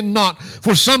and sin not,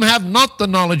 for some have not the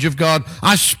knowledge of God.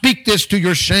 I speak this to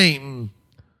your shame.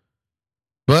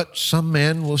 But some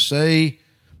men will say,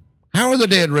 how are the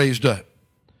dead raised up?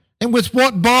 And with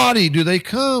what body do they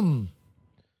come?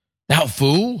 Thou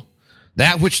fool,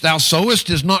 that which thou sowest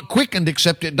is not quickened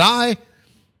except it die.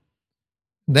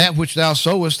 That which thou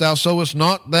sowest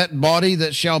not that body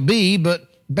that shall be, but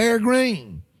bear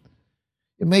grain.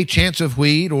 It may chance of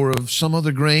wheat or of some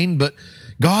other grain, but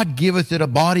God giveth it a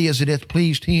body as it hath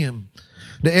pleased him.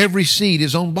 To every seed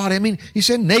his own body. I mean, he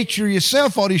said nature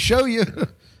yourself ought to show you.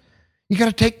 You got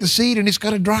to take the seed and it's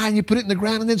got to dry and you put it in the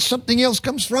ground and then something else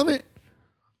comes from it.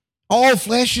 All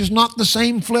flesh is not the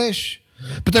same flesh.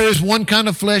 But there is one kind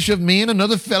of flesh of men,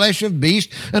 another flesh of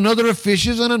beasts, another of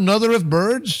fishes, and another of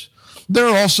birds. There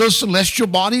are also celestial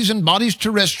bodies and bodies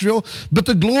terrestrial, but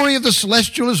the glory of the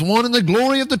celestial is one and the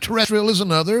glory of the terrestrial is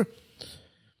another.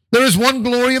 There is one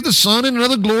glory of the sun and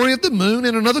another glory of the moon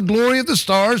and another glory of the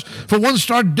stars, for one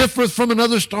star differeth from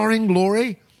another star in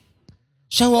glory.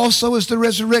 So also is the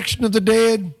resurrection of the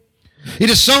dead. It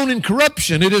is sown in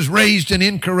corruption, it is raised in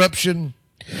incorruption.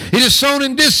 It is sown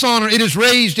in dishonor, it is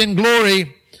raised in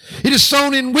glory. It is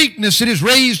sown in weakness, it is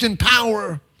raised in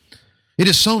power. It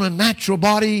is sown a natural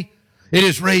body, it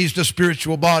is raised a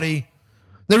spiritual body.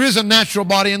 There is a natural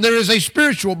body and there is a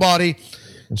spiritual body.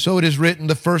 And so it is written,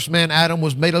 the first man, Adam,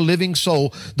 was made a living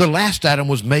soul. The last Adam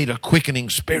was made a quickening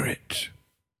spirit.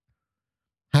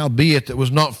 Howbeit that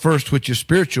was not first which is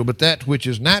spiritual, but that which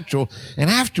is natural, and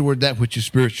afterward that which is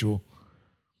spiritual.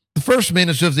 The first man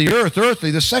is of the earth,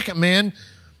 earthly. The second man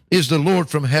is the Lord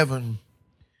from heaven.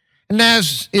 And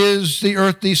as is the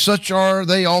earthly, such are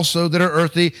they also that are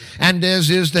earthly. And as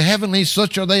is the heavenly,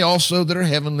 such are they also that are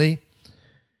heavenly.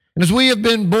 And as we have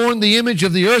been born the image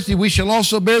of the earthly, we shall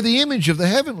also bear the image of the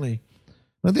heavenly.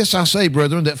 Now this I say,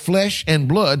 brethren, that flesh and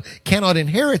blood cannot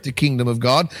inherit the kingdom of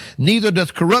God, neither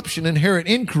doth corruption inherit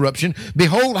incorruption.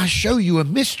 Behold, I show you a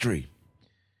mystery.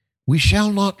 We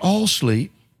shall not all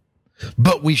sleep,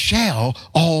 but we shall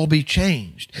all be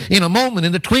changed. In a moment,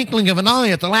 in the twinkling of an eye,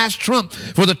 at the last trump,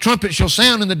 for the trumpet shall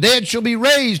sound, and the dead shall be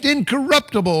raised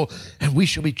incorruptible, and we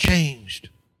shall be changed.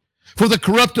 For the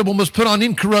corruptible must put on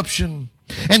incorruption,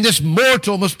 and this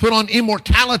mortal must put on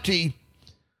immortality.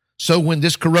 So when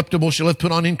this corruptible shall have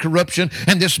put on incorruption,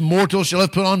 and this mortal shall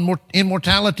have put on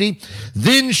immortality,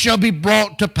 then shall be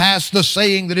brought to pass the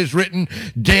saying that is written,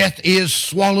 death is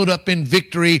swallowed up in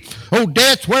victory. O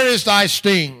death, where is thy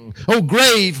sting? O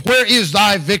grave, where is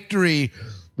thy victory?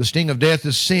 The sting of death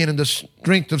is sin, and the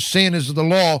strength of sin is the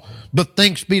law. But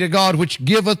thanks be to God, which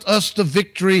giveth us the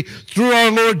victory through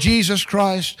our Lord Jesus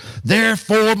Christ.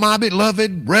 Therefore, my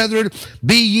beloved brethren,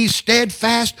 be ye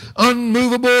steadfast,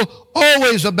 unmovable,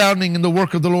 always abounding in the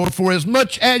work of the Lord, for as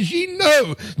much as ye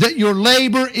know that your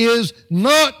labor is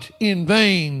not in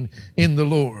vain in the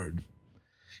Lord.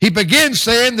 He begins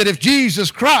saying that if Jesus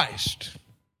Christ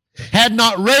had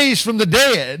not raised from the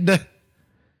dead,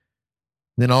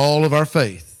 then all of our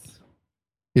faith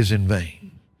is in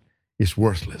vain. It's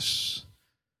worthless.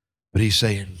 But he's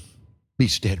saying, be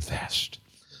steadfast,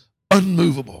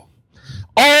 unmovable,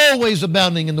 always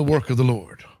abounding in the work of the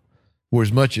Lord. For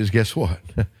as much as, guess what?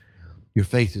 Your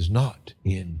faith is not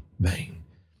in vain.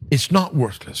 It's not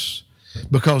worthless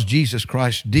because Jesus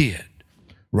Christ did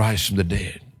rise from the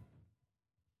dead.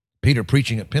 Peter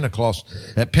preaching at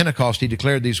Pentecost, he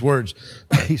declared these words.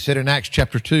 He said in Acts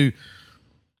chapter 2,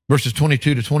 verses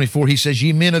 22 to 24, he says,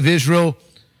 ye men of Israel,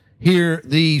 hear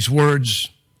these words.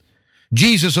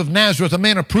 Jesus of Nazareth, a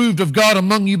man approved of God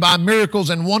among you by miracles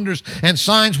and wonders and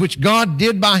signs which God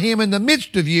did by him in the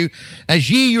midst of you, as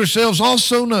ye yourselves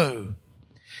also know.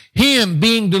 Him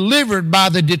being delivered by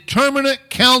the determinate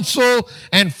counsel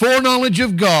and foreknowledge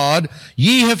of God,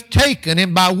 ye have taken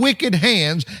and by wicked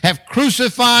hands have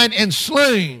crucified and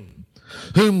slain,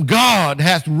 whom God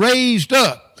hath raised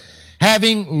up,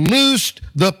 having loosed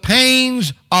the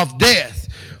pains of death.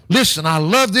 Listen, I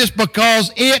love this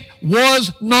because it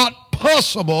was not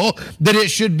possible that it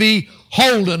should be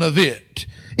holden of it.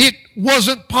 It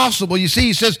wasn't possible. You see,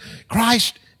 he says,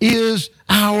 Christ is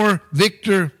our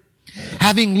victor,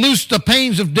 having loosed the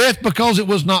pains of death because it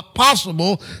was not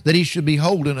possible that he should be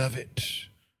holden of it.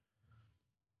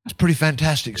 That's pretty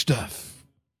fantastic stuff.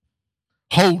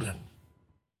 Holden.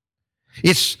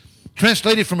 It's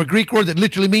translated from a Greek word that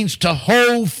literally means to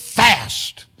hold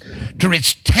fast, to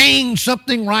retain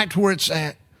something right where it's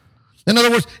at. In other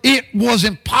words, it was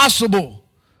impossible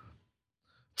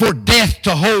for death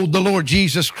to hold the Lord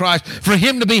Jesus Christ, for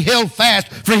him to be held fast,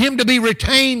 for him to be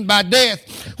retained by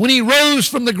death. When he rose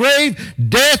from the grave,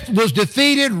 death was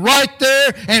defeated right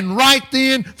there and right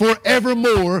then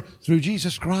forevermore through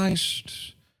Jesus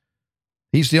Christ.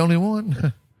 He's the only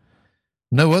one.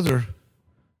 No other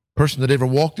person that ever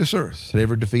walked this earth had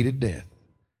ever defeated death.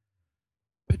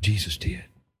 But Jesus did.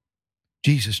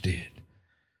 Jesus did.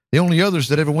 The only others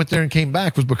that ever went there and came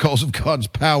back was because of God's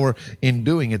power in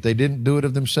doing it. They didn't do it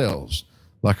of themselves,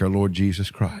 like our Lord Jesus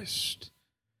Christ.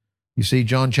 You see,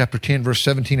 John chapter 10, verse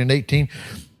 17 and 18,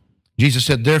 Jesus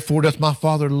said, "Therefore doth my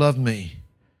Father love me,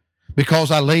 because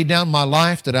I lay down my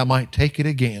life that I might take it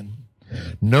again.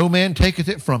 No man taketh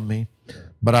it from me,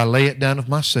 but I lay it down of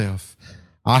myself.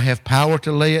 I have power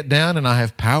to lay it down, and I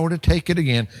have power to take it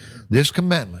again. This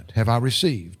commandment have I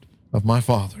received of my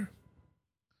Father."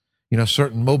 You know, a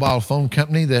certain mobile phone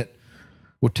company that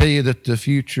will tell you that the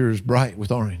future is bright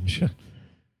with orange.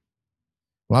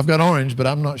 Well, I've got orange, but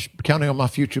I'm not counting on my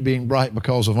future being bright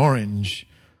because of orange.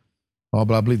 Oh,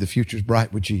 but I believe the future is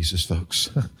bright with Jesus,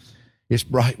 folks. It's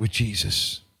bright with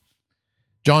Jesus.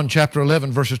 John chapter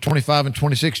 11, verses 25 and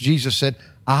 26, Jesus said,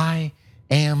 "I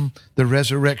am the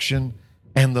resurrection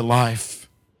and the life.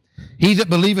 He that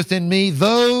believeth in me,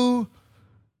 though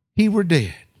he were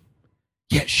dead,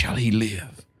 yet shall he live.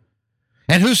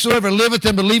 And whosoever liveth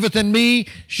and believeth in me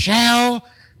shall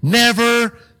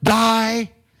never die."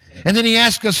 And then he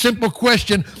asked a simple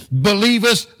question,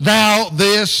 "Believest thou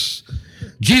this?"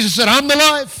 Jesus said, "I'm the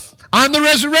life. I'm the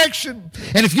resurrection.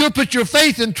 And if you'll put your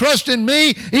faith and trust in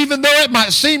me, even though it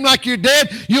might seem like you're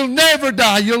dead, you'll never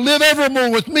die. You'll live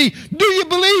evermore with me. Do you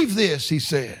believe this?" he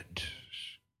said.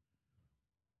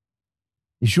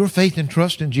 Is your faith and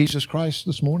trust in Jesus Christ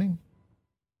this morning?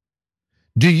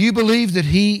 Do you believe that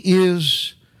he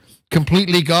is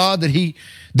completely God,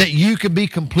 that you can be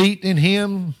complete in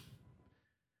him?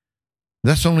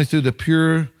 That's only through the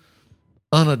pure,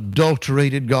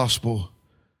 unadulterated gospel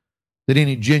that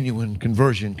any genuine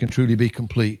conversion can truly be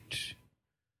complete.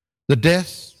 The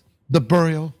death, the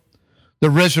burial, the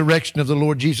resurrection of the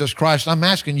Lord Jesus Christ. I'm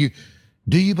asking you,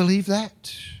 do you believe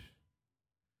that?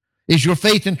 Is your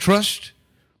faith and trust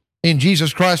in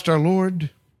Jesus Christ our Lord?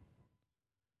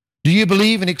 Do you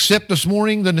believe and accept this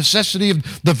morning the necessity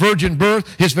of the virgin birth,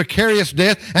 his vicarious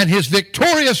death, and his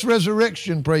victorious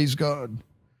resurrection? Praise God.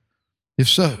 If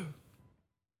so,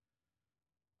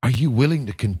 are you willing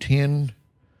to contend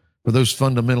for those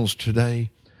fundamentals today?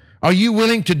 Are you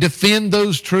willing to defend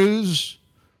those truths?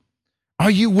 Are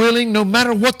you willing, no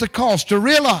matter what the cost, to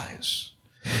realize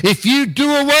if you do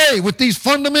away with these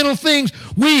fundamental things,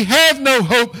 we have no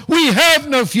hope, we have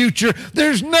no future,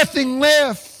 there's nothing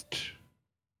left?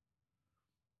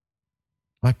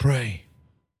 I pray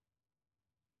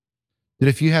that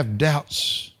if you have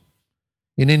doubts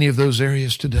in any of those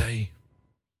areas today,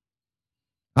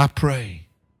 I pray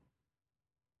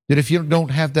that if you don't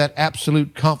have that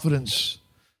absolute confidence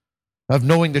of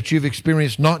knowing that you've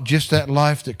experienced not just that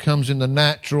life that comes in the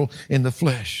natural, in the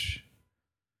flesh,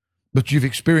 but you've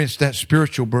experienced that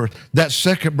spiritual birth, that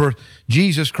second birth.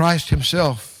 Jesus Christ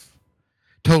himself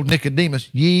told Nicodemus,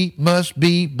 "Ye must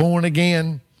be born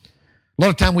again." A lot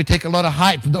of time we take a lot of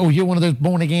hype from, "Oh, you're one of those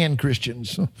born-again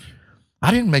Christians." I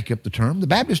didn't make up the term. The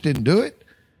Baptists didn't do it.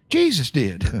 Jesus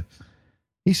did.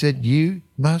 He said, "You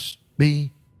must be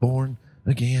born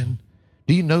again."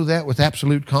 Do you know that with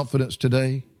absolute confidence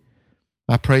today?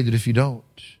 I pray that if you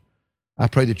don't, I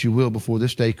pray that you will before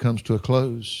this day comes to a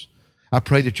close. I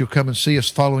pray that you'll come and see us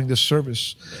following this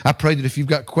service. I pray that if you've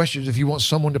got questions, if you want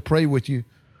someone to pray with you,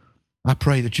 I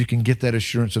pray that you can get that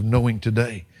assurance of knowing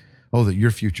today, oh, that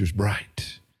your future's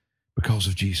bright because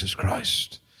of Jesus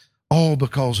Christ. All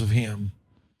because of him.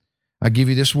 I give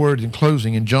you this word in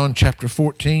closing in John chapter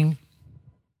 14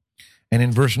 and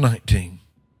in verse 19.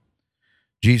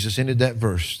 Jesus ended that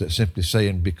verse that simply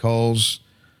saying, "Because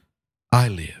I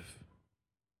live,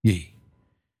 ye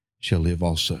shall live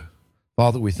also."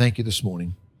 Father, we thank you this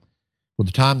morning for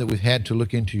the time that we've had to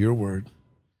look into your word.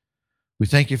 We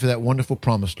thank you for that wonderful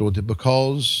promise, Lord, that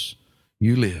because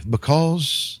you live,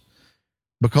 because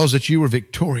that you were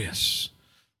victorious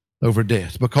over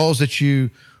death, because that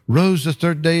you rose the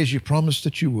third day as you promised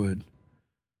that you would.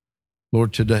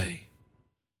 Lord, today,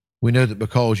 we know that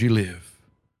because you live,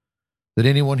 that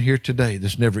anyone here today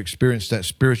that's never experienced that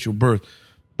spiritual birth,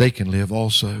 they can live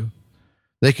also.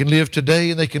 They can live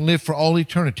today and they can live for all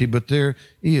eternity, but there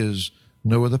is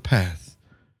no other path.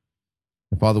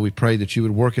 And Father, we pray that you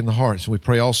would work in the hearts, and we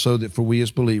pray also that for we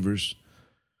as believers,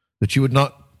 that you would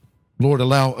not, Lord,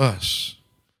 allow us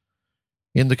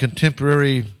in the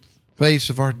contemporary face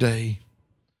of our day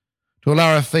to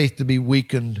allow our faith to be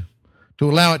weakened, to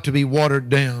allow it to be watered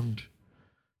down,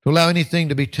 to allow anything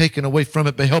to be taken away from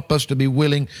it, but help us to be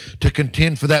willing to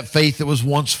contend for that faith that was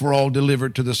once for all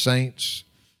delivered to the saints.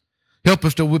 Help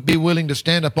us to be willing to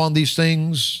stand upon these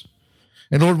things.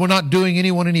 And Lord, we're not doing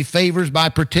anyone any favors by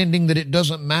pretending that it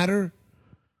doesn't matter.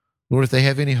 Lord, if they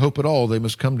have any hope at all, they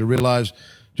must come to realize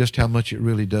just how much it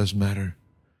really does matter.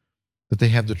 That they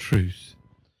have the truth,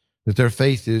 that their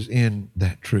faith is in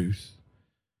that truth.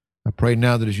 I pray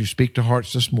now that as you speak to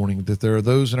hearts this morning, that there are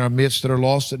those in our midst that are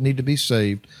lost that need to be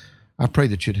saved. I pray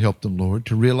that you'd help them, Lord,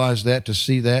 to realize that, to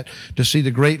see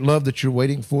the great love that you're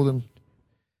waiting for them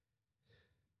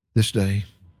this day.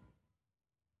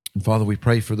 And Father, we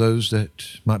pray for those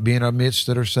that might be in our midst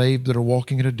that are saved, that are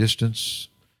walking at a distance.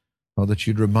 Oh, that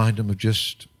you'd remind them of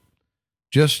just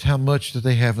how much that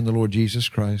they have in the Lord Jesus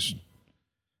Christ.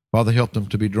 Father, help them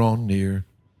to be drawn near.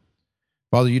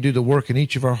 Father, you do the work in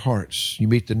each of our hearts. You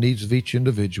meet the needs of each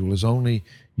individual as only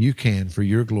you can for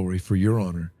your glory, for your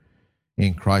honor.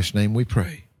 In Christ's name we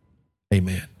pray.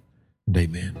 Amen and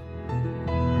amen.